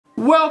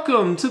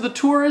Welcome to the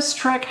Tourist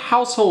Trek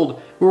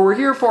household, where we're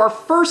here for our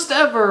first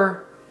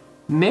ever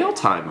mail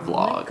time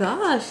vlog. Oh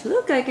my gosh,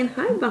 look, I can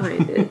hide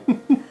behind it.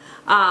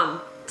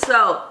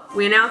 So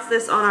we announced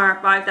this on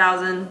our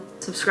 5,000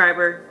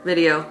 subscriber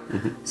video.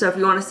 So if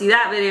you want to see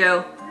that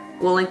video,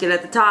 we'll link it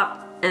at the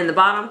top and the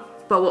bottom.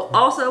 But we'll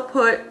also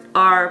put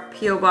our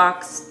P.O.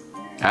 Box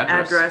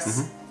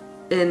address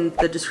in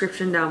the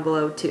description down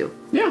below too.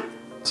 Yeah.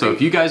 So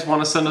if you guys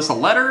want to send us a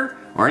letter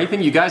or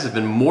anything, you guys have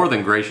been more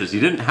than gracious. You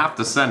didn't have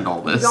to send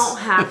all this. You don't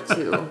have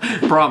to.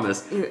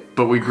 Promise.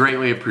 But we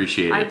greatly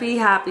appreciate it. I'd be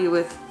happy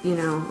with, you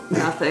know,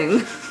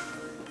 nothing.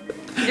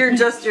 You're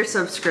just your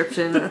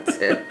subscription, that's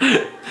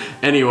it.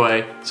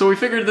 Anyway, so we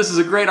figured this is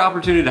a great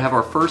opportunity to have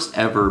our first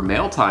ever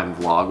mail time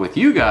vlog with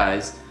you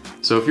guys.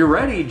 So if you're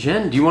ready,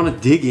 Jen, do you want to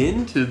dig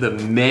into the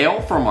mail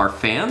from our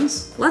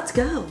fans? Let's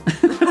go.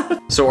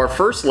 So our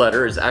first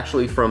letter is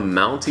actually from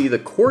Mountie the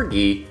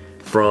Corgi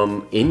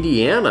from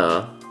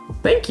Indiana.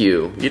 Thank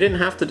you. You didn't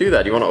have to do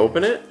that. Do you want to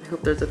open it? I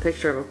hope there's a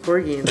picture of a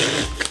corgi in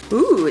there.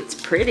 Ooh, it's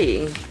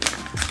pretty. It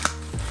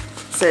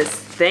says,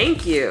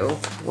 thank you.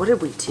 What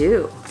did we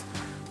do?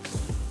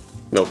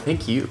 No,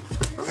 thank you.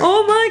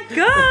 Oh my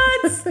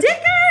god,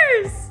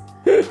 stickers!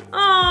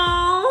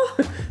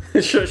 Aww.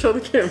 Show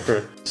the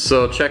camera.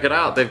 So check it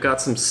out. They've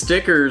got some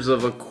stickers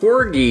of a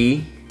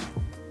corgi.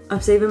 I'm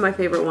saving my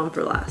favorite one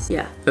for last.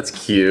 Yeah. That's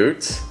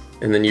cute.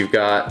 And then you've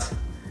got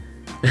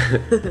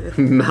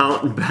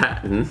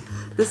Mountbatten.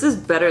 This is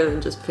better than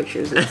just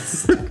pictures and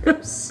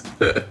stickers.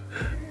 There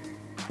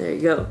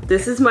you go.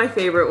 This is my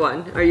favorite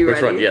one. Are you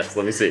ready? Which one? Yes,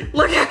 let me see.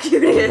 Look how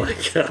cute it is. Oh my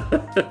god.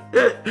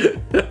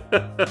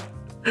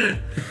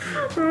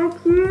 How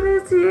cute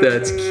is it?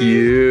 That's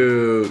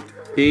cute.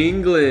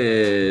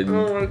 England.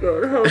 Oh my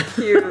god, how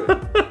cute.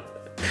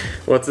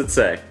 What's it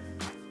say?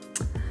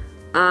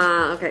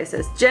 Okay, it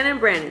says, Jen and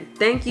Brandon,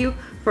 thank you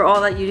for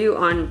all that you do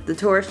on the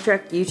Tourist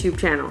Trek YouTube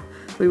channel.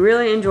 We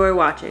really enjoy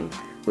watching.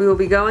 We will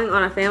be going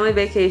on a family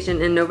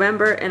vacation in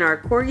November and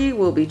our corgi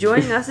will be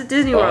joining us at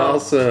Disney World.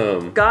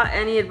 Awesome. Got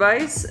any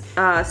advice?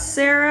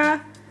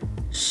 Sarah,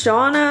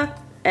 Shauna,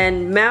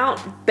 and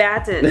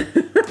Mountbatten.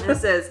 And it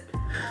says,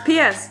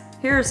 P.S.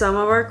 Here are some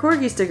of our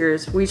corgi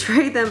stickers. We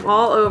trade them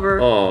all over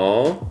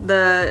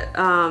the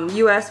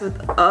U.S.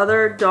 with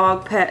other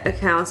dog pet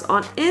accounts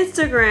on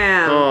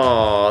Instagram.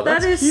 Oh,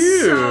 that's that is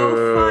cute.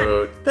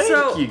 So fun.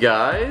 Thank you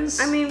guys.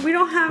 I mean, we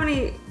don't have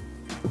any.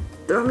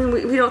 I mean,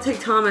 we don't take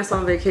Thomas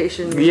on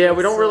vacation. Yeah,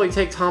 we don't really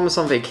take Thomas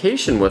on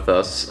vacation with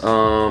us.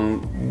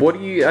 What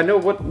do you? I know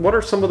what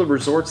are some of the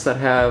resorts that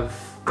have?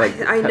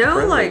 Like, I know,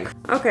 friendly?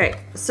 like, okay.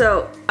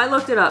 So I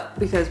looked it up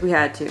because we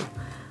had to,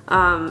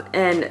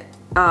 and.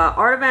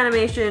 Art of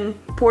Animation,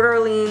 Port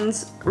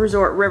Orleans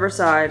Resort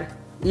Riverside,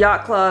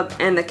 Yacht Club,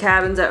 and the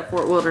cabins at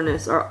Fort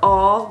Wilderness are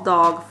all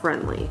dog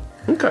friendly.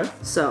 Okay.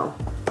 So,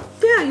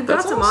 yeah, you've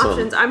got some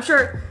options. I'm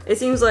sure it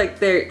seems like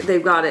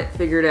they've got it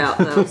figured out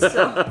though.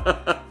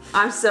 So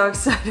I'm so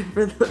excited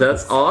for those.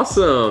 That's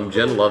awesome.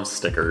 Jen loves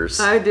stickers.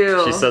 I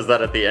do. She says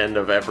that at the end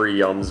of every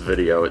Yums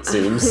video, it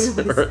seems,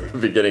 or at the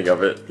beginning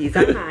of it. These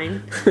are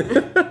mine.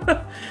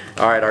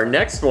 All right, our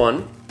next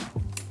one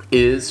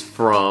is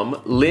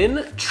from Lynn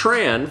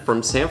Tran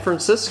from San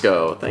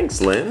Francisco. Thanks,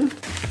 Lynn.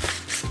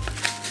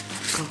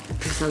 Oh,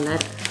 there's a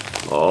letter.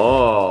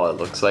 Oh, it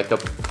looks like a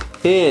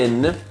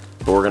pin,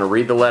 but we're gonna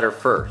read the letter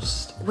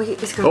first.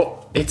 Wait, it's got.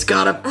 Oh, it's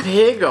got a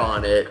pig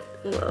on it.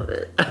 Love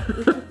it.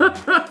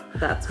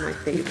 That's my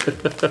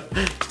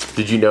favorite.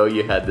 Did you know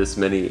you had this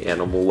many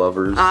animal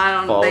lovers?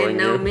 They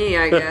know me,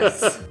 I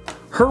guess.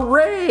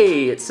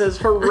 Hooray! It says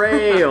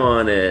hooray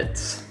on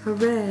it.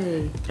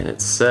 Hooray. And it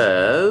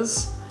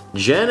says,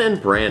 Jen and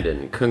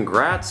Brandon,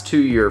 congrats to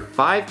your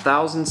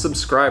 5,000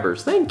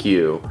 subscribers. Thank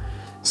you.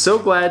 So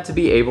glad to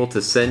be able to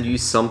send you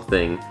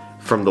something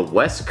from the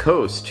West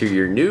Coast to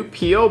your new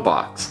P.O.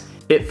 box.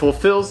 It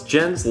fulfills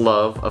Jen's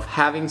love of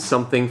having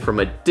something from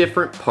a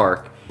different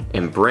park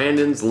and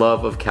Brandon's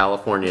love of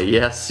California.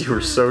 Yes, you were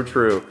so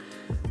true.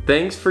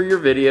 Thanks for your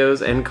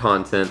videos and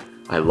content.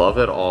 I love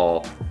it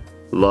all.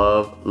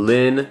 Love,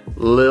 Lynn,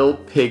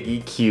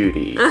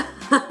 LilPiggyQT.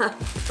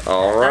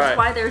 All right. That's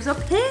why there's a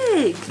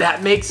pig.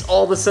 That makes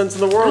all the sense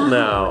in the world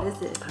now. What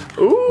is it?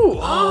 Ooh,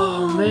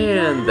 oh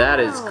man, that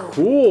is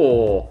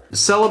cool.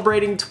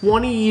 Celebrating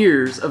 20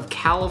 years of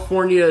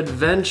California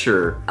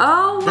adventure.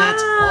 Oh, wow.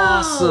 That's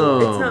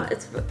awesome.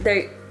 It's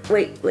there.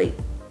 Wait.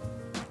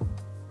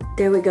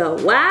 There we go.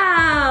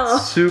 Wow.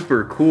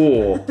 Super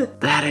cool.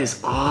 That is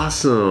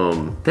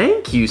awesome.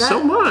 Thank you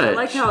so much. I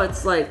like how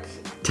it's like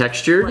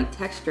textured? Like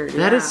textured,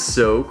 That is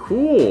so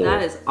cool.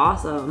 That is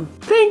awesome.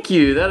 Thank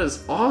you, that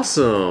is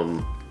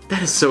awesome.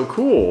 That is so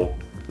cool.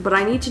 But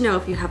I need to know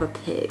if you have a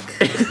pig.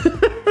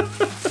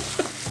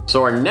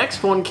 So our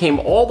next one came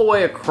all the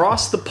way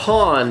across the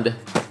pond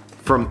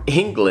from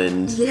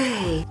England.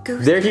 Yay,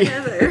 goes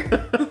together.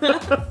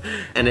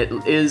 And it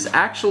is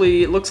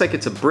actually, it looks like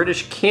it's a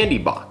British candy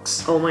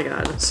box. Oh my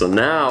god. So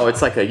now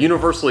it's like a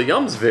Universal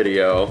Yums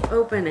video.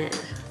 Open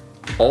it.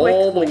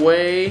 All the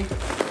way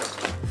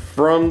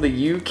from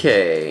the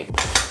UK.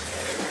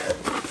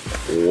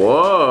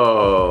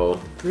 Whoa.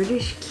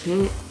 British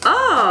candy.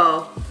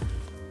 Oh!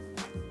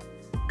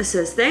 It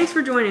says, thanks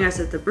for joining us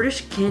at the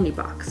British Candy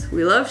Box.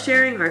 We love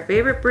sharing our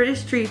favorite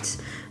British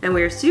treats, and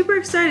we are super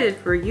excited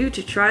for you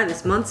to try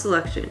this month's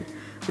selection.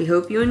 We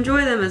hope you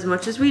enjoy them as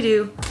much as we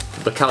do.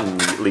 Look how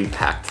neatly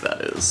packed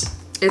that is.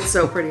 It's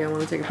so pretty, I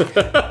want to take a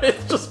picture.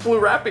 It's just blue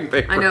wrapping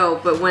paper. I know,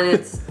 but when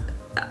it's,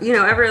 you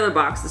know, every other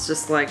box is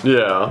just like...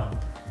 Yeah.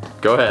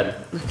 Go ahead.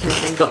 Okay,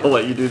 thank you. I'll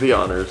let you do the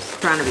honors.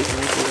 Trying to be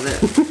fancy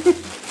with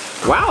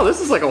it. Wow, this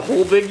is like a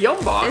whole big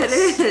Yum box.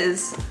 It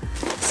is.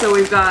 So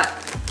we've got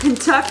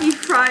Kentucky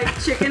Fried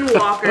Chicken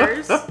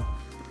Whoppers.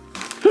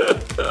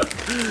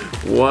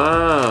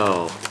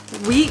 Wow.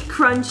 Wheat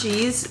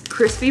Crunchies,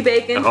 crispy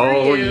bacon for you.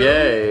 Oh,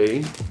 yay.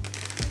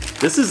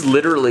 This is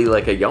literally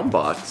like a Yum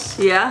box.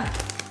 Yeah.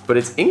 But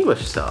it's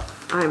English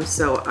stuff. I'm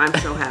so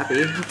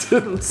happy.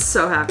 I'm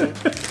so happy.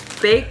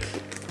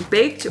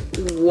 Baked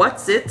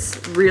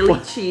What's-Its, really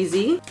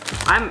cheesy.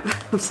 I'm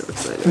so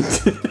excited.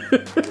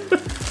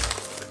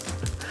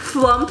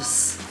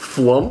 Flumps.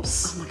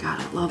 Flumps? Oh my god,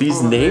 I love these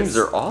all of names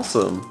this. are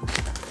awesome.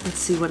 Let's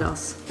see what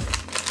else.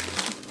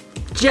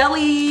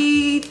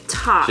 Jelly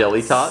Tots.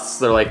 Jelly Tots?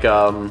 They're like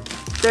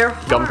They're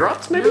hard.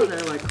 gumdrops, maybe? No,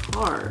 they're like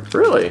hard.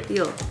 Really?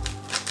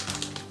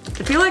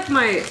 I feel like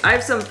I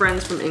have some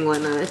friends from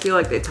England and I feel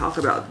like they talk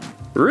about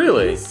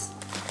Really? these.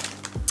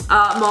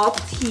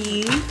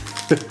 Maltese.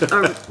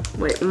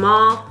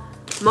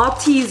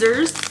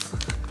 Maltesers.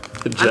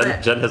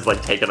 Jen has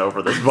like taken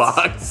over this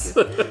box.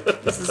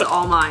 This is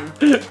all mine.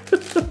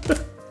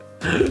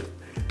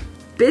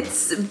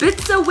 Bits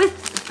Bitsa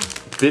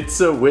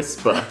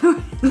Wispa.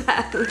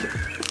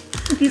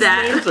 These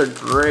names are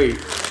great.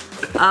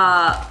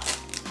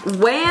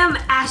 Wham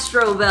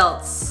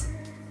Astrovels.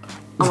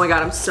 Oh my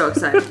god, I'm so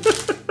excited.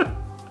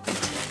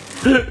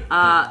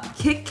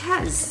 Kit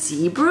Kat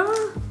Zebra?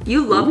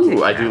 You love Kit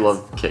Kat. I do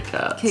love Kit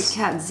Kats. Kit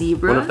Kat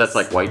Zebra. I wonder if that's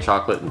like white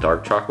chocolate and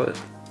dark chocolate.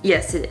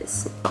 Yes, it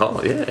is.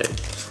 Oh, yeah.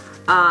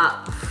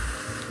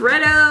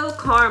 Freddo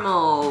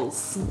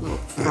Caramels. Little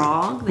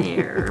frog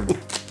there.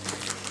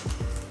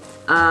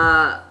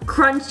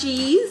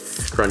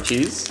 Crunchies.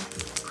 Crunchies.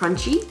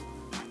 Crunchy.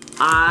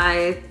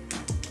 I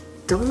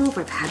don't know if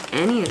I've had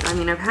any. I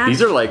mean, I've had...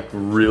 These are like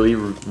really,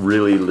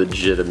 really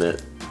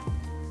legitimate.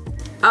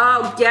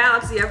 Oh,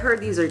 Galaxy. I've heard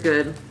these are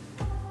good.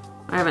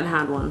 I haven't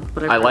had one,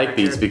 but I like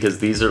these because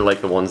these are like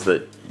the ones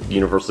that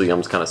Universal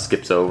Yums kind of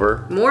skips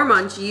over. More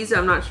munchies.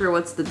 I'm not sure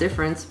what's the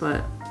difference,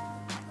 but...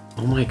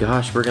 Oh my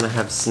gosh, we're gonna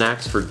have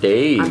snacks for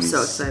days. I'm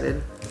so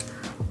excited.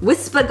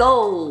 Whisper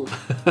Gold.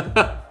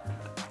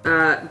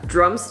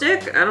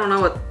 Drumstick. I don't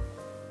know what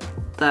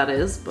that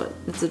is, but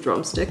it's a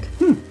drumstick.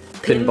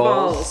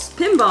 Pinballs.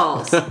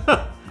 Pinballs.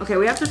 Okay,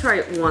 we have to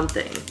try one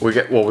thing. We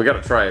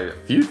gotta try a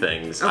few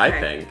things, Okay. I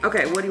think.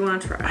 Okay, what do you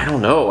want to try? I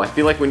don't know. I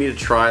feel like we need to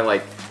try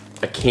like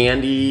a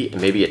candy and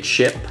maybe a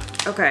chip.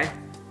 Okay.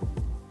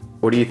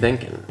 What are you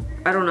thinking?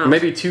 I don't know. Or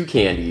maybe 2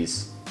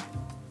 candies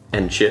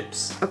and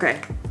chips.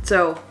 Okay,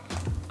 so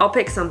I'll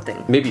pick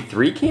something. Maybe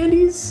 3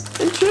 candies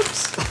and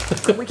chips?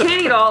 We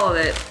can't eat all of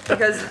it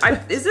because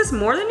is this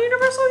more than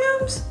Universal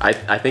Yums?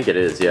 I think it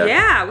is, yeah.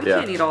 Yeah, we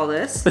can't eat all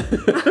this.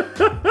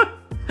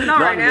 Not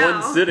right in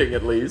now. one sitting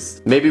at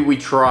least. Maybe we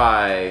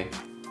try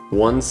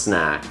 1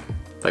 snack,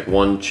 like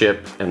 1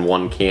 chip and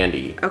 1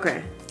 candy.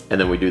 Okay. And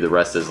then we do the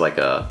rest as like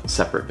a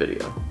separate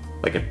video,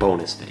 like a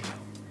bonus video.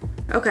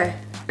 Okay.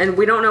 And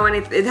we don't know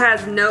anything. It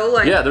has no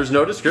like. Yeah, there's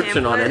no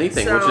description on pamphlet,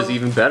 anything, so which is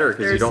even better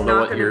because you don't know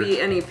what you're. There's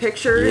not going to be any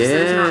pictures. Yeah.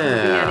 There's not going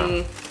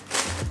to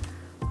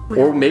be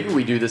any. Or maybe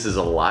we do this as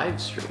a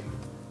live stream.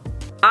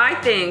 I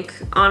think,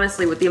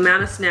 honestly, with the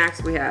amount of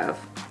snacks we have,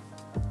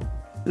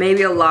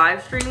 maybe a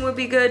live stream would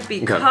be good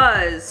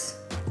because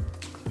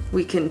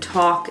we can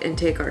talk and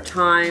take our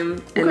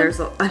time. And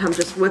and I'm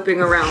just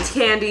whipping around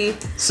candy.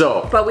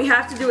 So. But we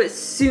have to do it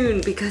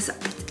soon because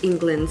it's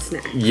England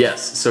snack.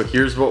 Yes. So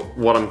here's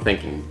what I'm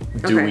thinking.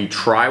 Do we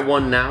try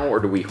one now or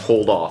do we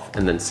hold off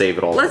and then save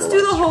it all? Let's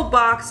do the whole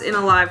box in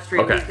a live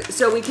stream. Okay.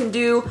 So we can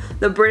do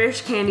the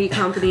British Candy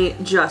Company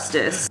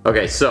justice.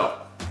 Okay. So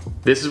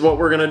this is what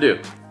we're gonna do.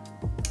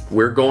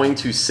 We're going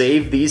to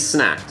save these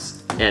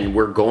snacks and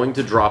we're going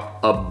to drop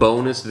a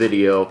bonus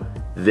video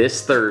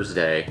this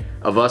Thursday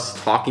of us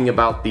talking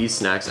about these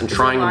snacks and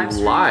trying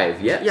them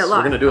live. Yes, yeah, live.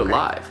 We're gonna do it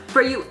live.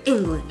 For you,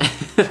 England.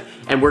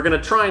 And we're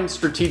gonna try and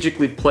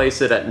strategically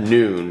place it at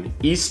noon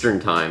Eastern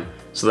time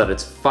so that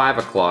it's 5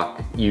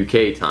 o'clock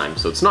UK time,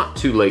 so it's not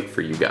too late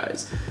for you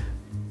guys.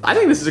 I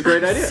think this is a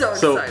great idea.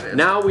 So excited.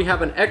 Now we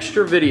have an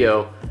extra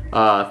video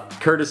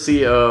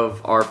courtesy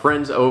of our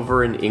friends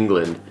over in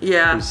England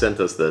who sent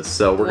us this.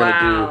 So we're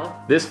gonna do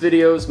this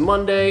video's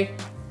Monday.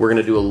 We're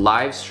gonna do a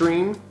live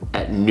stream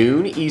at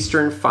noon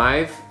Eastern,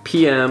 5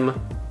 p.m.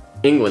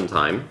 England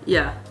time.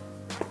 Yeah.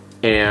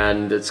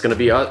 And it's gonna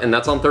be, and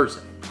that's on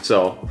Thursday.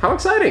 So how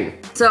exciting!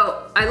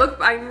 So I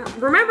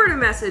remembered a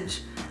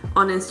message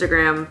on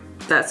Instagram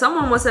that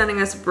someone was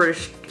sending us a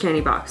British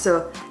candy box.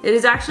 So it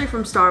is actually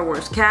from Star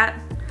Wars Cat.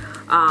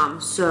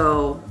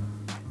 So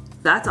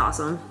that's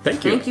awesome.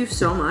 Thank you. Thank you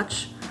so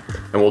much.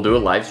 And we'll do a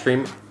live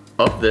stream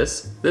of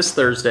this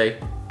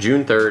Thursday,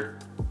 June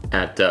 3rd,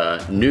 at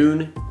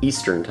noon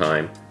Eastern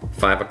time,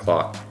 5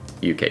 o'clock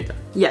UK time.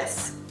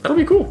 Yes. That'll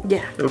be cool.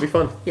 Yeah. It'll be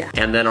fun. Yeah.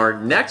 And then our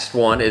next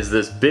one is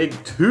this big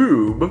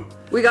tube.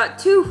 We got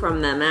 2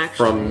 from them,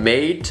 actually. From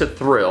Made to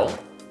Thrill.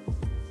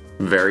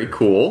 Very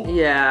cool.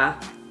 Yeah.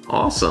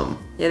 Awesome.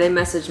 Yeah, they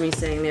messaged me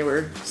saying they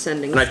were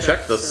sending And I stuff,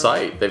 checked the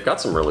site. They've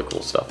got some really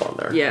cool stuff on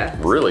there. Yeah.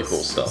 Really cool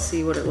stuff.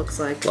 See what it looks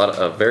like. A lot of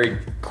a very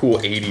cool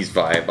 80s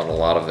vibe on a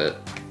lot of it,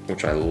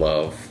 which I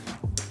love.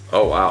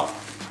 Oh, wow.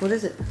 What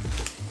is it?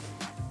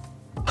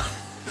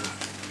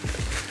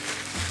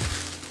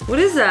 What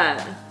is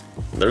that?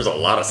 There's a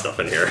lot of stuff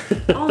in here.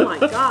 Oh my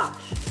gosh.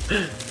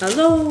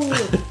 Hello.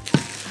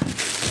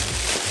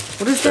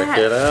 What is Check that?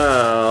 it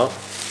out.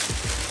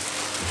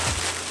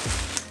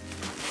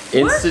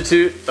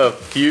 Institute of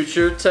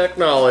Future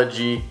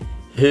Technology,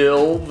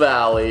 Hill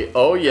Valley.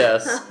 Oh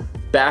yes,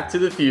 Back to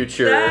the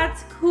Future.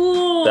 That's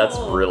cool. That's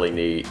really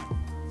neat.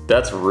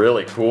 That's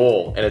really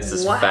cool. And it's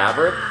this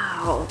fabric.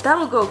 Wow,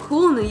 that'll go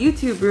cool in the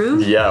YouTube room.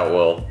 Yeah, it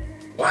will.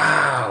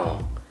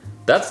 Wow.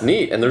 That's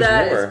neat. And there's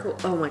That more. is cool.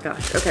 Oh my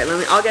gosh. Okay,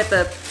 I'll get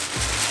the...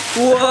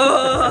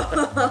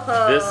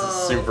 Whoa. This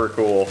is super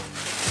cool.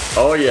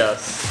 Oh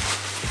yes.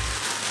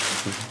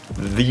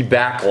 The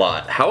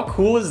backlot. How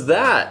cool is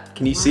that?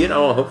 Can you see it?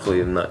 Oh,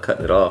 hopefully I'm not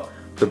cutting it off.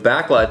 The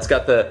backlot, it's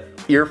got the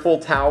Earful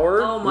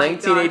Tower, Oh my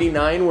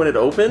 1989 when it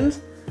opened.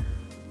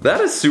 That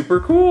is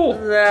super cool.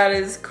 That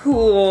is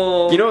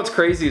cool. You know what's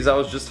crazy is I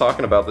was just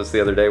talking about this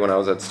the other day when I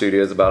was at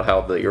studios about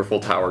how the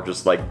Earful Tower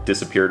just like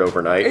disappeared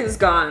overnight. It's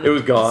gone. It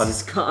was gone.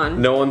 It's gone.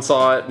 No one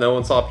saw it. No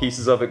one saw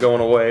pieces of it going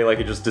away. Like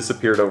it just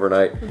disappeared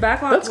overnight. The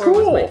backlot That's tour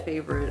cool. was my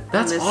favorite.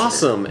 That's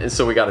awesome. And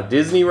so we got a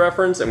Disney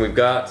reference and we've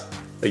got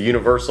a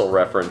Universal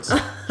reference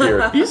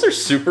here. These are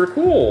super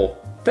cool.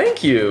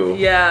 Thank you.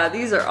 Yeah,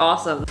 these are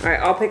awesome. All right,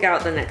 I'll pick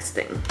out the next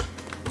thing.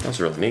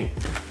 That's really neat.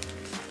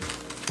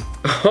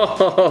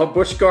 Oh,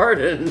 Busch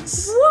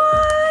Gardens.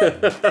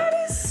 What?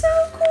 That is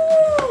so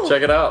cool.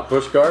 Check it out,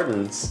 Busch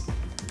Gardens.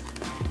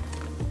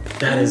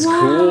 That is Wow.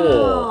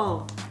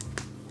 cool.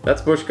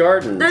 That's Busch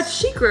Gardens.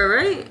 That's Shikra,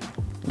 right?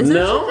 Is that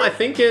No, Shikra? I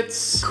think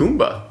it's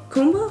Kumba.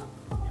 Kumba?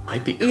 It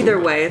might be Kumba. Either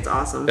way, it's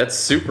awesome. That's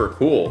super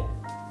cool.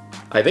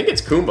 I think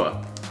it's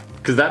Kumba.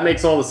 Because that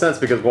makes all the sense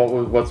because what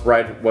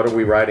are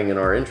we writing in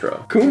our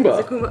intro? Kumba.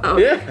 Is it Kumba? Oh,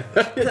 Yeah.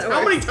 okay.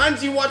 How many times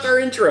do you watch our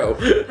intro?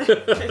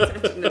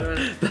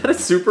 That is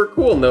super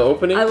cool in the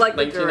opening. I like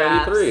the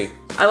 1993.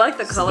 giraffes. I like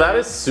the So color. that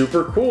is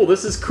super cool.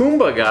 This is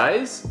Kumba,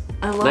 guys.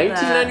 I love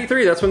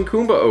 1993, that's when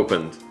Kumba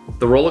opened.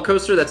 The roller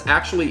coaster that's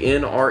actually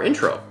in our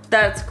intro.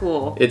 That's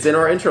cool. It's in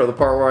our intro, the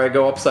part where I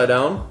go upside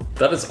down.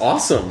 That is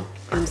awesome.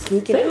 I'm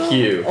sneaking Thank out.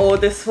 you. Oh,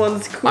 this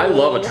one's cool. I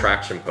love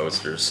attraction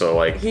posters, so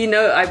like...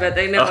 I bet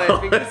they know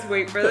it because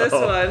wait for this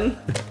Oh. one.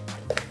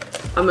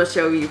 I'm gonna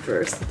show you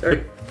first.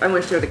 Or I'm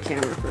gonna show the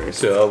camera first.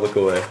 So I'll look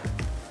away.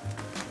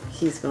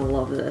 He's gonna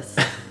love this.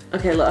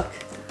 Okay, look.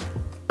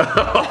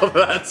 Oh,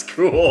 that's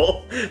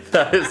cool.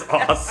 That is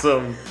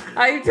awesome.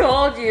 I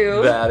told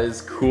you. That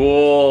is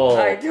cool.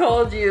 I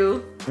told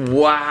you.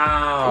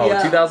 Wow.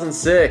 Yeah.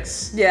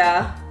 2006.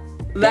 Yeah.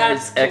 That is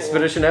That's cool.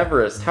 Expedition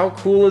Everest. How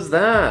cool is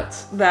that?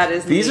 That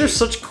is These neat. are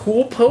such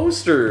cool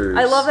posters.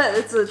 I love that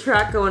it's a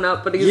track going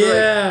up, but he's like,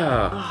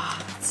 Yeah.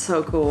 oh, it's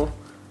so cool.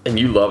 And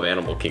you love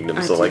Animal Kingdom,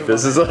 I so do like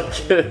this is love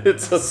like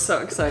it's a, So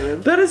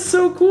excited. that is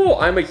so cool.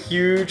 I'm a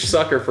huge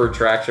sucker for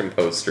attraction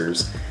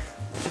posters.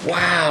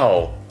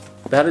 Wow.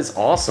 That is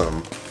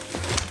awesome.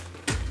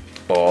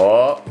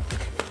 Oh.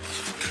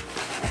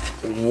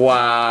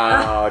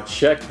 Wow.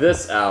 Check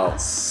this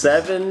out.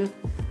 Let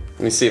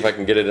me see if I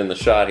can get it in the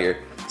shot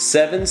here.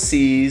 7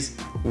 Seas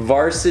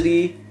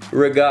Varsity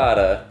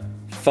Regatta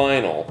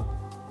Final.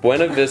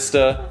 Buena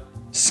Vista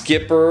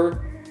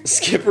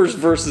Skippers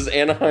versus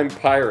Anaheim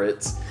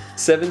Pirates.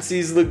 7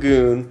 Seas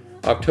Lagoon,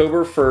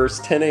 October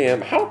 1st, 10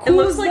 a.m. How It cool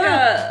looks is like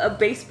that? a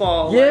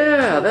baseball.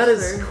 Yeah, like, that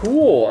is poster.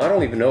 cool. I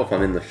don't even know if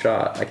I'm in the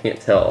shot. I can't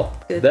tell.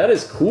 Good. That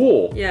is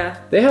cool. Yeah.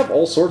 They have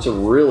all sorts of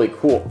really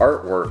cool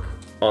artwork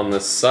on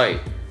this site.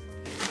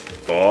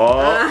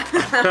 Oh.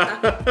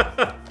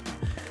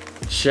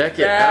 Check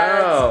it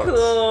out. That's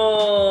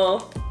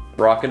cool.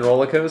 Rock and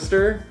Roller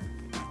Coaster.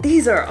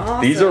 These are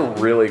awesome. These are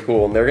really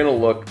cool, and they're gonna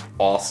look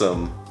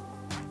awesome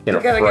in a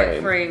gotta frame.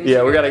 get frames.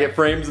 Yeah, we gotta get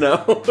frames now.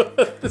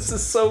 This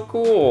is so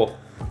cool.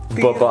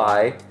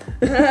 Bye-bye.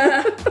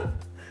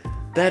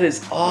 That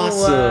is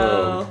awesome.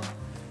 Wow.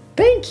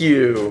 Thank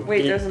you.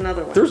 Wait, there's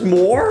another one. There's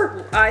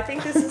more? I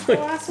think this is the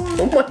last one.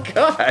 Oh my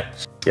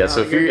gosh. Yeah,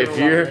 so Oh, if you're you're gonna if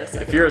love you're this. I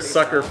if can you're a already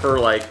sucker tell. for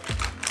like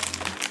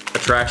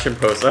attraction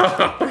posters.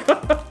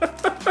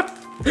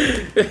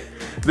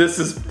 This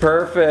is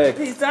perfect.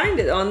 He signed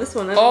it on this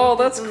one. I don't Oh, know if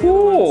that's it's on the other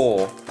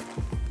ones. cool.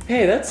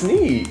 Hey, that's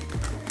neat.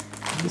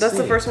 That's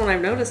the neat. first one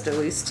I've noticed, at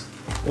least.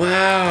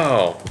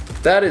 Wow.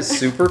 That is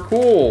super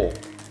cool.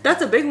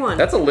 That's a big one.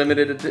 That's a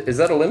is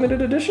that a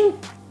limited edition?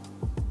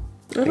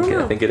 I don't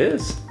know. I think it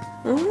is.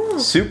 Oh.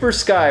 Super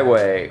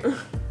Skyway.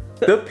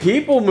 The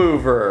People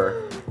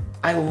Mover.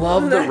 I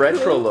love the Isn't that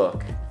retro cool?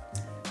 look.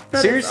 That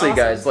is Seriously, awesome.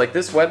 guys, like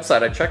this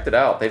website, I checked it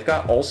out. They've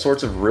got all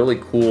sorts of really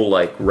cool,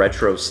 like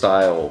retro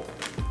style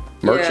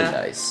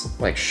merchandise,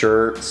 like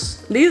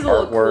shirts. These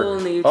will look artwork. cool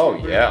in the YouTube. Oh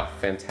yeah,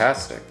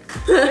 fantastic.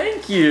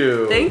 Thank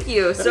you. Thank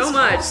you so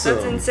much. Awesome.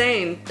 That's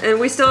insane. And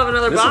we still have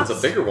another box. This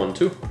one's a bigger one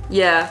too.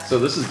 Yeah. So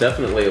this is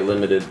definitely a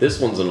limited. This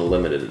one's in a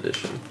limited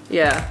edition.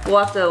 Yeah. We'll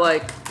have to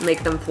like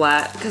make them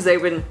flat because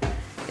they've been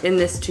in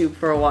this tube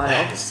for a while.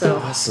 That is so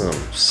awesome.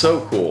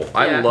 So cool. Yeah.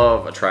 I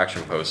love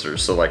attraction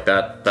posters. So like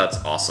that's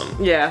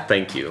awesome. Yeah.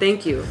 Thank you.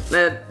 Thank you.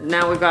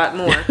 Now we've got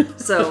more.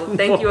 So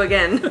thank you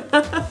again.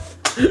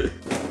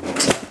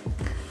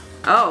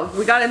 Oh,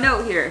 we got a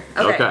note here.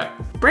 Okay.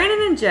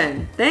 Brandon and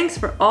Jen, thanks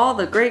for all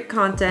the great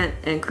content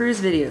and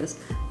cruise videos.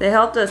 They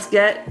helped us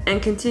get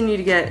and continue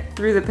to get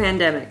through the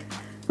pandemic.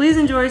 Please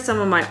enjoy some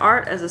of my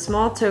art as a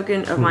small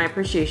token of my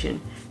appreciation.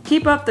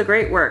 Keep up the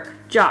great work.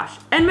 Josh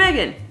and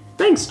Megan.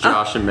 Thanks,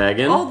 Josh and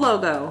Megan. Old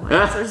logo. I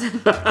guess there's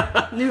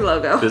a new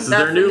logo. This is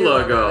their new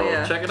logo.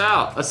 yeah. Check it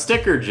out. A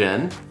sticker,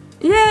 Jen.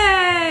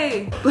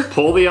 Yay!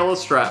 Pull the yellow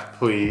strap,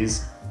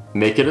 please.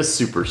 Make it a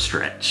super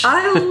stretch.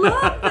 I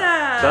love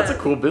that. That's a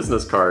cool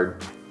business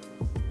card.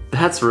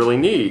 That's really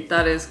neat.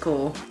 That is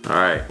cool. All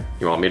right,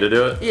 you want me to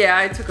do it? Yeah,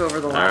 I took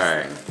over the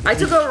last thing. I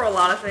took over a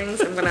lot of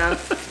things. I'm gonna.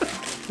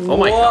 Oh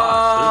my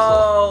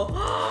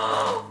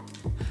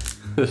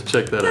gosh!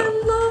 Check that out. I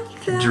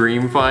love that.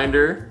 Dream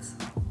Finder.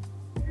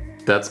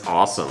 That's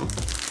awesome.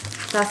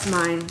 That's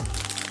mine.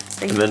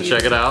 And then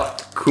check it out.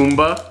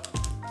 Kumba.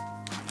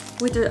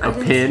 Wait, A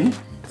pin.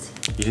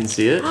 You didn't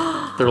see it?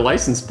 They're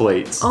license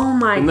plates. Oh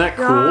my Isn't that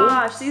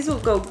gosh, these will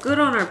go good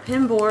on our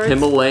pin boards.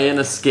 Himalayan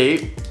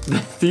Escape.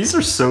 These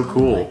are so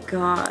cool. Oh my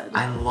god.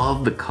 I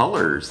love the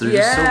colors. They're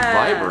just so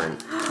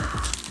vibrant.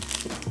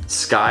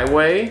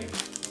 Skyway.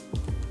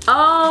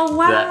 Oh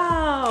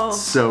wow.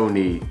 So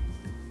neat.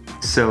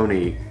 So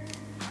neat.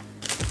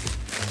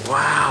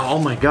 Wow, oh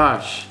my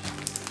gosh.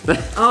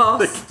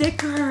 Oh,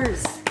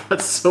 stickers.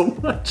 That's so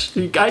much.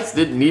 You guys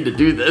didn't need to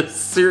do this,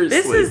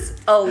 seriously. This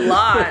is a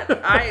lot.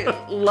 I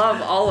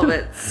love all of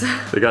it.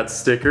 They got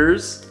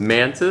stickers,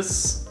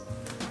 mantis.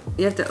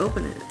 You have to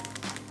open it.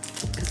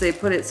 Because they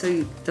put it so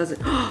you doesn't.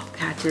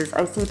 Patches.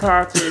 I see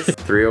patches.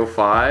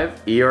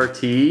 305,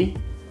 ERT,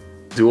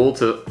 dual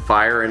to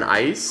fire and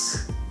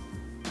ice,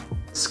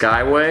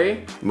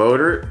 Skyway,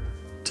 motor.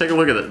 Take a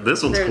look at it.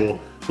 This one's cool.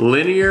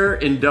 Linear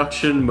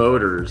induction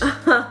motors.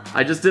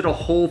 I just did a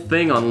whole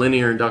thing on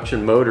linear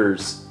induction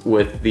motors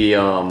with the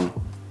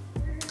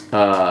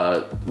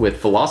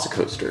with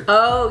Velocicoaster.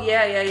 Oh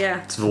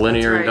yeah. It's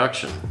linear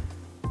induction.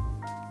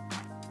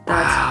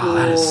 That's cool.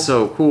 That is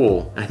so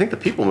cool. And I think the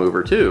people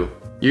mover too.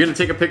 You're gonna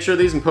take a picture of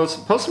these and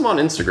post them on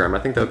Instagram.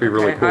 I think that'd be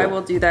really cool. I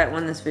will do that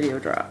when this video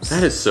drops.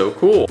 That is so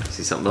cool. I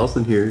see something else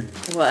in here.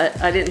 What?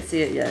 I didn't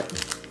see it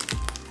yet.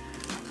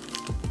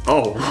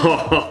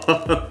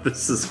 Oh,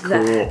 this is cool.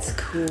 That's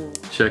cool.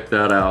 Check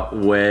that out.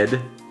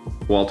 WED,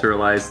 Walter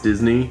Elias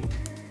Disney,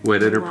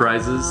 WED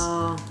Enterprises.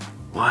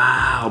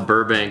 Wow,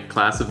 Burbank,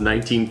 class of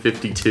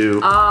 1952.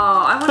 Oh,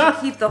 I want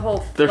to keep the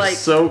whole. They're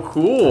so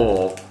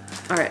cool.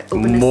 All right,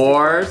 open this.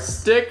 More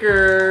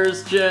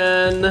stickers,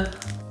 Jen.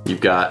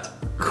 You've got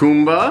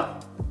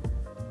Kumba.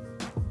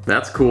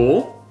 That's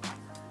cool.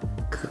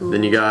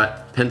 Then you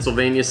got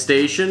Pennsylvania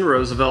Station,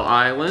 Roosevelt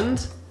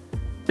Island.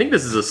 I think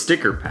this is a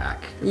sticker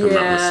pack, if I'm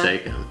not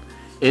mistaken.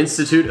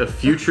 Institute of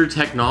Future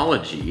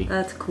Technology.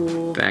 That's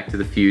cool. Back to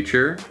the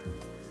Future.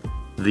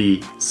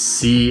 The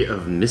Sea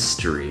of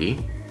Mystery.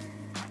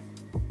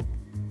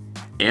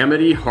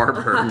 Amity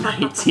Harbor,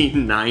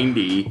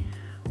 1990.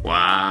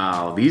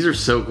 Wow, these are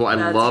so cool. I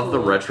love the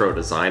retro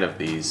design of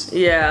these.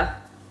 Yeah.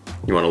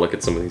 You want to look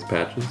at some of these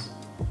patches?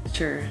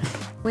 Sure.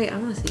 Wait, I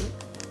want to see it.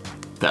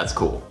 That's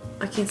cool.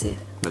 I can't see it.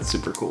 That's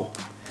super cool.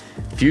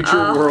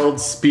 Future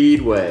World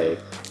Speedway.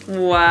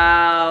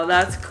 Wow,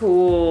 that's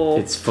cool.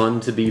 It's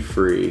fun to be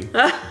free.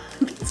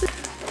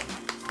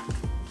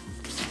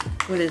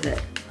 What is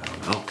it? I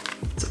don't know.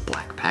 It's a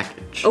black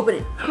package. Open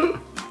it.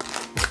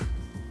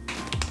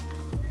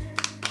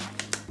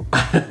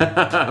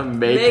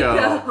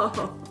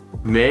 Mako.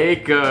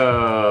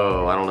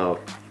 Mako. I don't know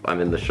if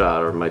I'm in the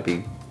shot or might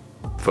be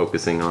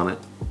focusing on it.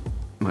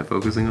 Am I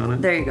focusing on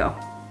it? There you go.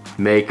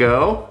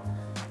 Mako.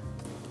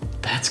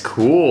 That's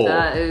cool.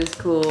 That is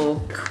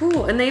cool.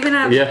 Cool. And they even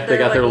have they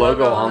got their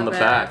logo on the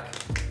back.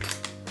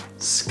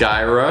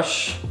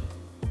 Skyrush.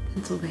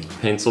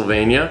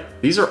 Pennsylvania.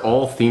 These are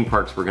all theme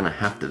parks we're gonna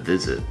have to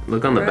visit.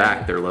 Look on the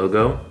back, their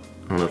logo.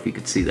 I don't know if you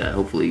could see that.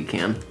 Hopefully you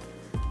can.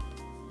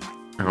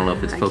 I don't know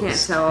if it's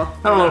focused. I can't tell.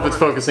 I don't know if it's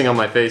focusing on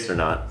my face or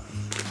not.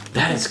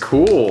 That is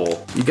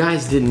cool. You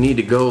guys didn't need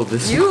to go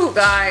this. You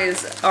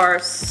guys are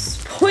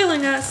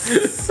spoiling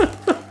us.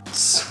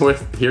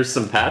 Swift. Here's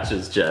some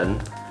patches, Jen.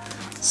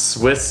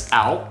 Swiss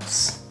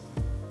Alps.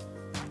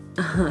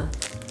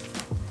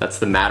 That's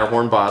the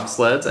Matterhorn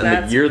bobsleds, and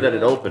the year that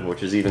it opened,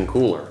 which is even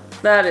cooler.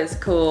 That is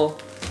cool.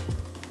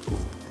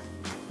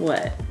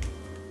 What?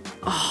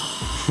 Oh.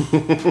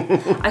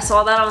 I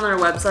saw that on their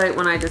website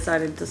when I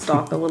decided to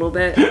stalk a little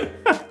bit,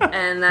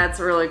 and that's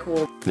really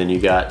cool. Then you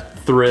got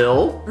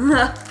Thrill.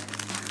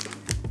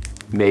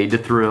 Made to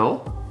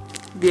Thrill.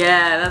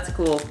 Yeah, that's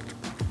cool.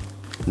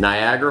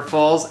 Niagara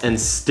Falls and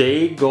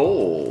Stay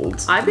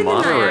Gold. I've been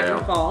monorail. to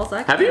Niagara Falls.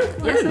 Have you?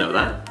 Yes, I didn't know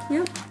that.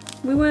 Yep.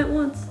 We went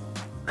once.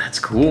 That's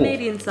cool.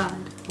 Canadian side.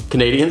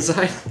 Canadian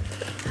side?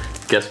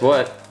 Guess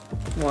what?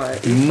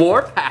 What?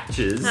 More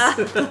patches.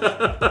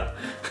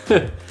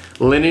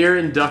 Linear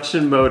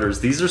induction motors.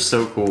 These are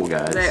so cool,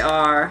 guys. They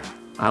are.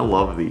 I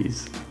love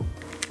these.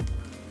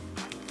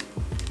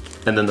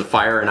 And then the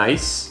fire and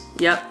ice.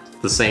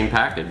 Yep. The same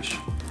package.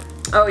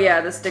 Oh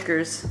yeah, the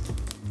stickers.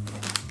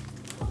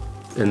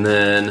 And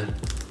then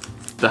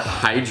the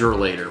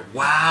hydrolator.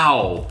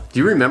 Wow. Do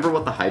you remember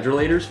what the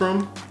hydrolator's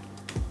from?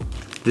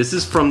 This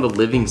is from the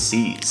Living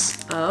Seas.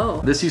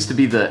 Oh. This used to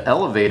be the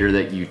elevator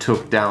that you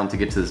took down to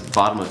get to the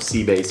bottom of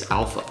Seabase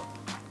Alpha.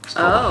 It's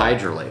called the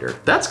hydrolator.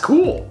 That's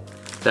cool.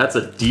 That's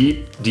a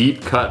deep,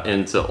 deep cut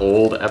into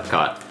old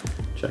Epcot.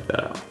 Check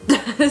that out.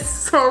 That is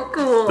so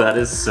cool. That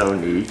is so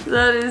neat.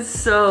 That is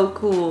so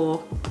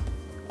cool.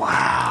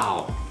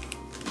 Wow.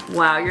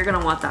 Wow, you're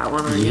gonna want that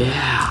one, aren't you?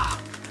 Yeah.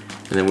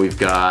 And then we've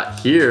got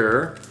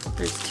here,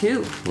 There's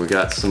two. we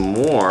got some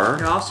more.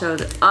 Here, I'll show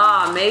it.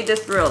 Ah, Made to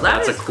Thrill.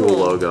 That's is a cool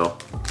logo.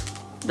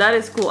 That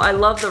is cool. I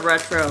love the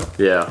retro.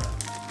 Yeah.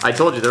 I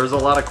told you there was a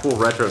lot of cool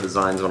retro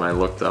designs when I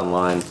looked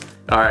online.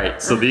 All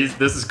right, so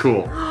this is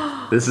cool.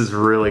 This is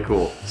really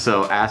cool.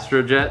 So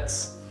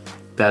Astrojets,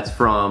 that's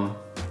from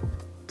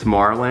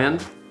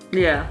Tomorrowland.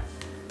 Yeah.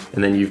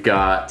 And then you've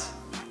got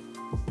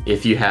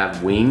If You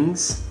Have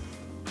Wings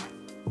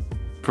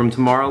from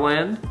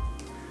Tomorrowland.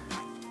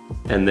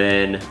 And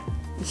then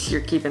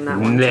You're keeping that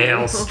one.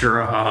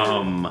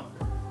 Maelstrom from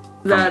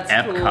That's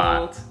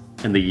Epcot. cool.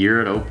 And the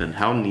year it opened.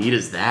 How neat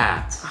is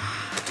that?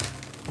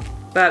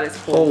 That is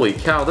cool. Holy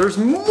cow, there's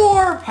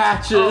more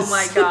patches! Oh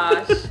my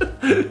gosh.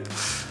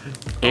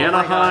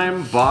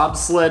 Anaheim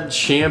Bobsled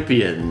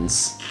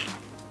Champions.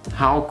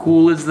 How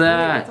cool is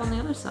that? What's on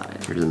the other side?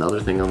 There's another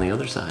thing on the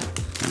other side.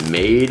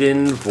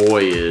 Maiden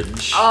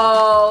Voyage.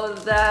 Oh,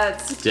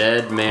 that's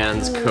Dead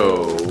Man's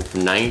Cove,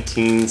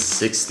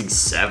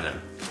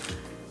 1967.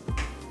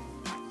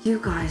 You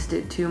guys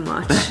did too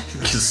much.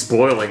 Just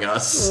spoiling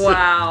us.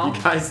 Wow.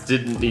 You guys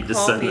didn't need to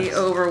Call send me us.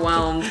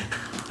 overwhelmed.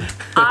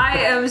 I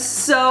am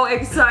so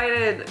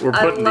excited. We're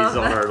putting I love these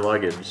on that. our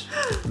luggage.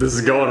 This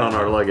is going on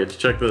our luggage.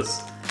 Check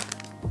this.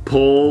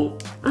 Pull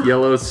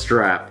yellow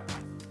strap,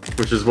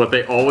 which is what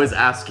they always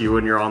ask you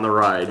when you're on the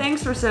ride.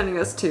 Thanks for sending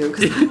us two,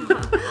 because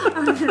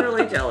I'm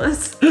really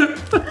jealous.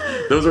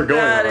 Those are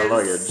going That on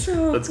our is luggage.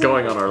 so That's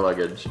going on our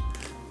luggage.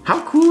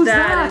 How cool is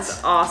that? That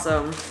is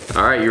awesome.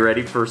 All right, you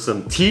ready for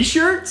some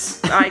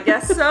t-shirts? I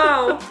guess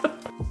so.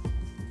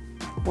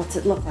 What's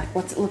it look like?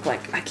 What's it look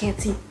like? I can't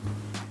see.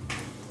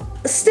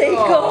 Stay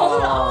gold.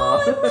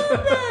 Oh, I love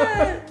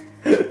that.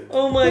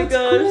 Oh my That's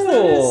gosh, that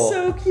cool. is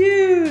so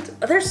cute.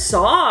 Oh, they're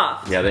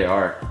soft. Yeah, they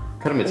are.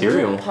 What kind of Ooh,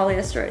 material?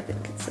 polyester, I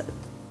think it said.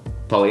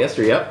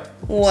 Polyester, yep. So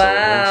it won't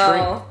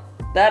Wow.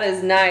 That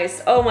is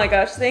nice. Oh my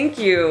gosh, thank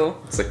you.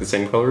 It's like the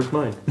same color as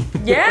mine.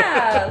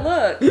 Yeah,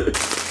 look.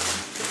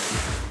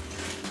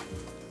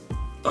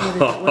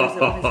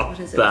 What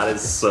is it? That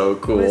is so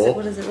cool.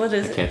 What is it? What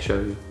is I it? can't show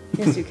you.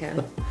 Yes, you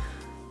can.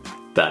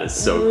 That is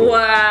so cool.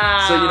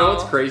 Wow. So you know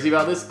what's crazy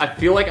about this? I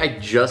feel like I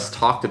just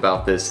talked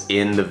about this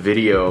in the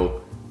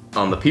video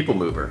on the People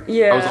Mover.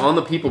 Yeah. I was on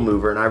the People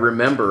Mover and I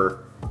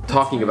remember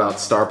talking about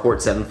Starport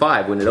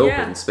 7.5 when it opened,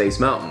 Yeah. Space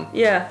Mountain.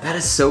 Yeah. That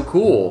is so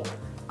cool.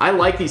 I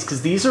like these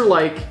because these are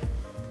like,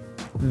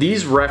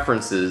 these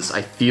references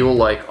I feel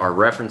like are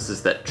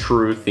references that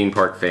true theme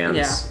park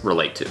fans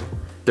relate to.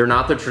 They're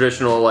not the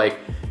traditional like,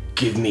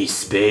 give me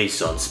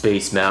space on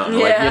Space Mountain.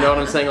 Like, you know what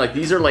I'm saying? Like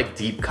these are like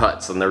deep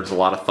cuts and there's a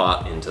lot of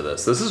thought into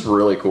this. This is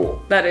really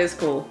cool. That is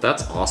cool.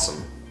 That's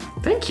awesome.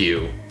 Thank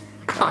you.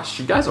 Gosh,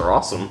 you guys are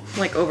awesome. I'm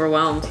like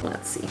overwhelmed.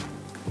 Let's see.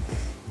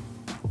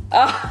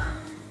 Oh,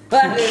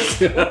 that is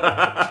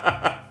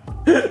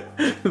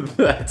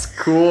That's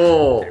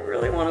cool. I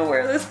really want to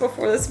wear this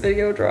before this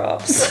video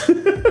drops. Can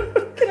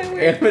I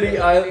wear Amity,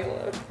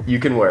 it? you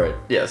can wear it.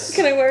 Yes.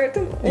 Can I wear it?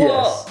 Whoa.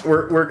 Yes.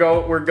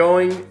 We're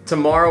going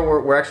tomorrow.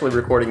 We're actually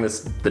recording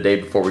this the day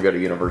before we go to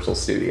Universal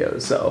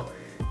Studios. So,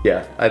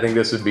 yeah, I think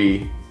this would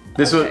be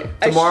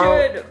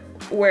tomorrow. I should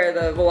wear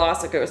the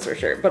Velocicoaster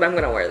shirt, but I'm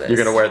gonna wear this. You're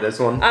gonna wear this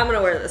one? I'm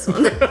gonna wear this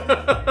one.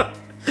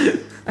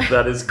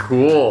 That is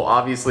cool.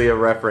 Obviously a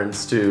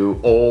reference to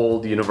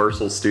old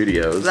Universal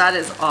Studios. That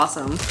is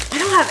awesome. I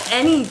don't have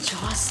any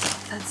Jaw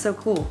stuff. That's so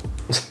cool.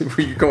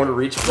 Were you going to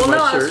reach for my Well,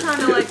 no, I shirt? was trying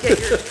to like get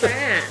your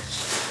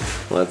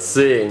trash. Let's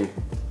see.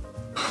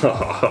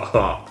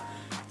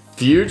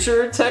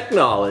 Future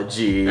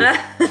technology.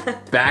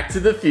 Back to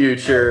the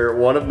Future.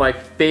 One of my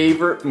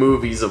favorite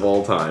movies of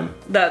all time.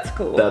 That's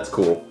cool. That's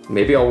cool.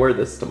 Maybe I'll wear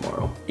this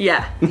tomorrow.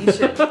 Yeah, you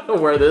should.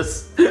 Wear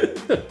this.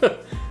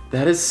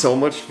 That is so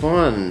much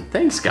fun.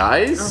 Thanks,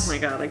 guys. Oh my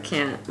god, I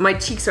can't. My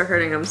cheeks are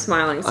hurting. I'm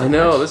smiling so I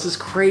know, much. this is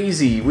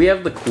crazy. We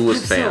have the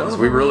coolest I'm so fans.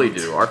 We really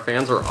overwhelmed. do. Our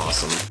fans are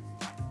awesome.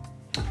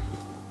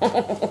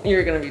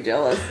 You're gonna be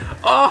jealous.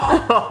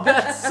 Oh,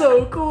 that's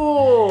so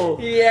cool.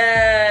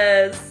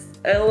 Yes.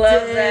 I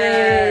love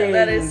Dang.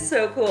 that. That is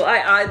so cool. I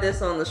eyed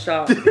this on the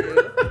shop,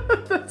 dude.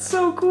 That's That's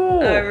so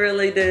cool. I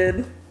really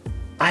did.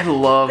 I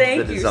love the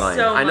Thank you design.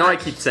 so I know I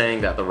much. keep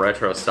saying that, the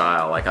retro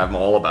style, like I'm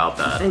all about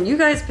that. And you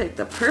guys picked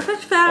the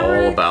perfect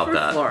fabric All about for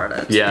that.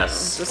 Florida. Too.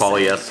 Yes, Just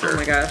polyester. saying. Oh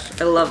my gosh,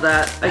 I love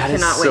that. I That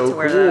is cannot wait so to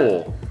wear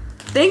cool.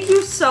 that. Thank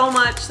you so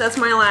much. That's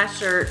my last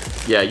shirt.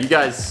 Yeah, you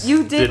guys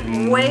You did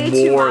way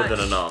too more much. than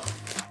enough.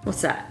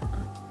 What's that?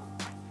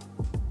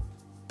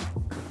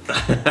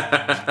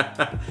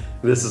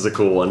 This is a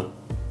cool one.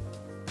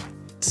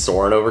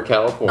 Soaring over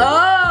California.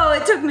 Oh,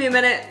 it took me a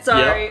minute.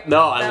 Sorry. Yep.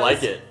 No, I That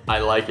like was- it. I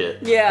like it.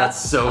 Yeah. That's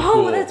so Oh,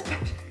 cool. that's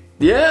Patrick.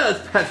 Yeah,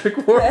 it's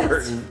Patrick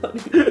Warburton.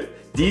 funny.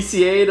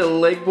 DCA to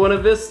Lake Buena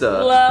Vista.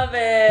 Love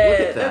it.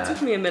 Look at that.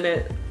 took me a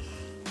minute.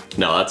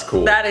 No, that's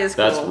cool. That is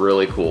cool. That's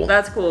really cool.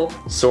 That's cool.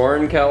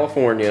 Soarin',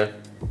 California.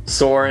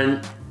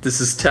 Soarin', this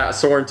is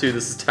Soarin' 2,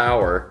 this is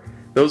Tower.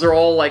 Those are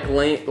all like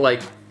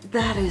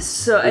That is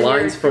so. And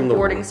lines your from the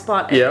boarding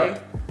spot. A.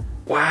 Yep.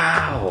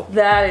 Wow.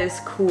 That is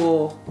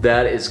cool.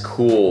 That is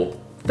cool.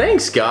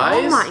 Thanks,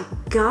 guys. Oh my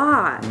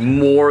god.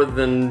 More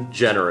than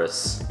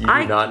generous. You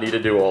I- do not need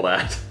to do all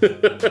that.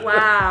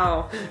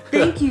 Wow.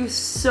 Thank you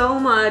so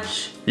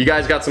much. You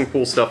guys got some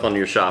cool stuff on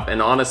your shop,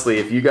 and honestly,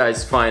 if you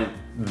guys find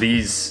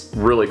these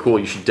really cool,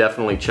 you should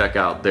definitely check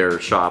out their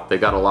shop. They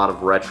got a lot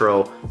of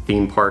retro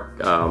theme park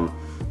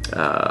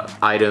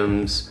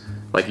items,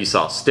 like you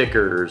saw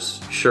stickers,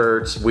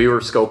 shirts. We were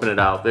scoping it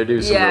out. They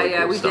do some really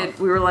cool we stuff. did.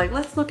 We were like,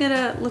 let's look it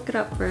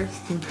up first.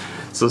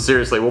 So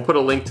seriously, we'll put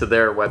a link to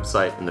their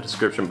website in the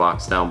description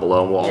box down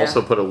below, and we'll Yeah.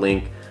 also put a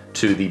link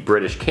to the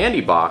British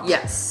Candy Box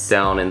Yes.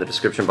 down in the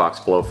description box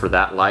below for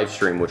that live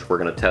stream, which we're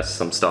gonna test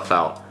some stuff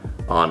out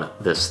on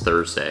this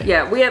Thursday.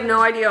 Yeah, we have no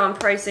idea on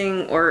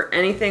pricing or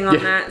anything on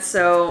that,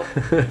 so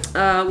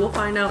we'll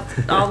find out.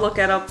 I'll look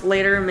it up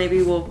later, and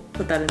maybe we'll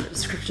put that in the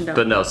description down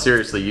But below. no,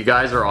 seriously, you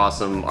guys are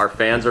awesome. Our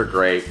fans are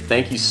great.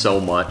 Thank you so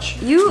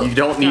much. You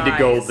don't need to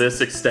go guys.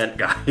 this extent,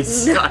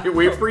 guys. No.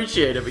 We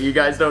appreciate it, but you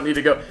guys don't need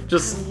to go.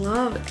 Just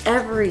Love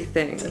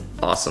everything.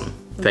 awesome.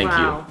 Thank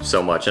Wow. you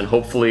so much. And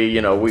hopefully, you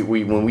know, we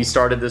when we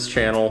started this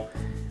channel,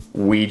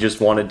 we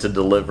just wanted to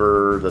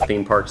deliver the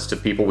theme parks to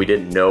people. We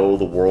didn't know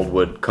the world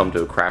would come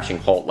to a crashing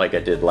halt like I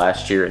did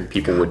last year, and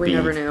people would We be,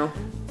 never knew.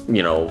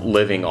 you know,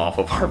 living off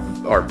of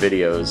our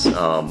videos.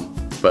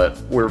 But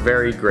we're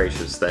very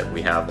gracious that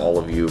we have all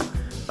of you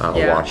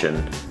Yeah.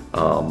 watching.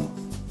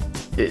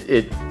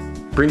 It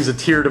brings a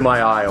tear to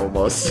my eye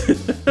almost.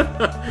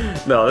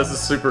 No, this is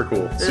super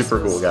cool. Super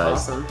was cool, guys.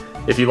 awesome.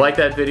 If you like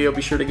that video,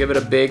 be sure to give it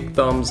a big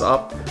thumbs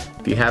up.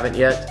 If you haven't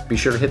yet, be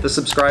sure to hit the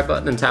subscribe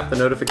button and tap the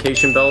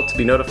notification bell to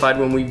be notified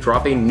when we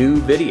drop a new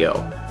video.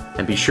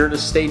 And be sure to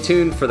stay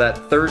tuned for that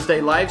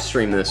Thursday live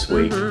stream this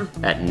week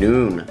at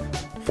noon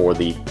for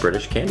the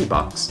British Candy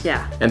Box.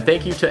 Yeah. And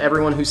thank you to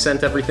everyone who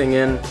sent everything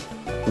in.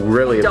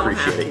 Really Don't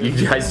appreciate have it.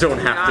 to. You guys don't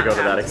have to Not go to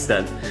that have to.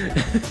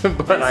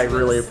 extent. But I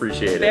really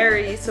appreciate it.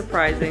 Very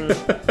surprising.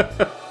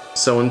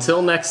 So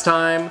until next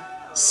time,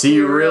 see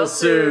you real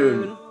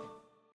soon.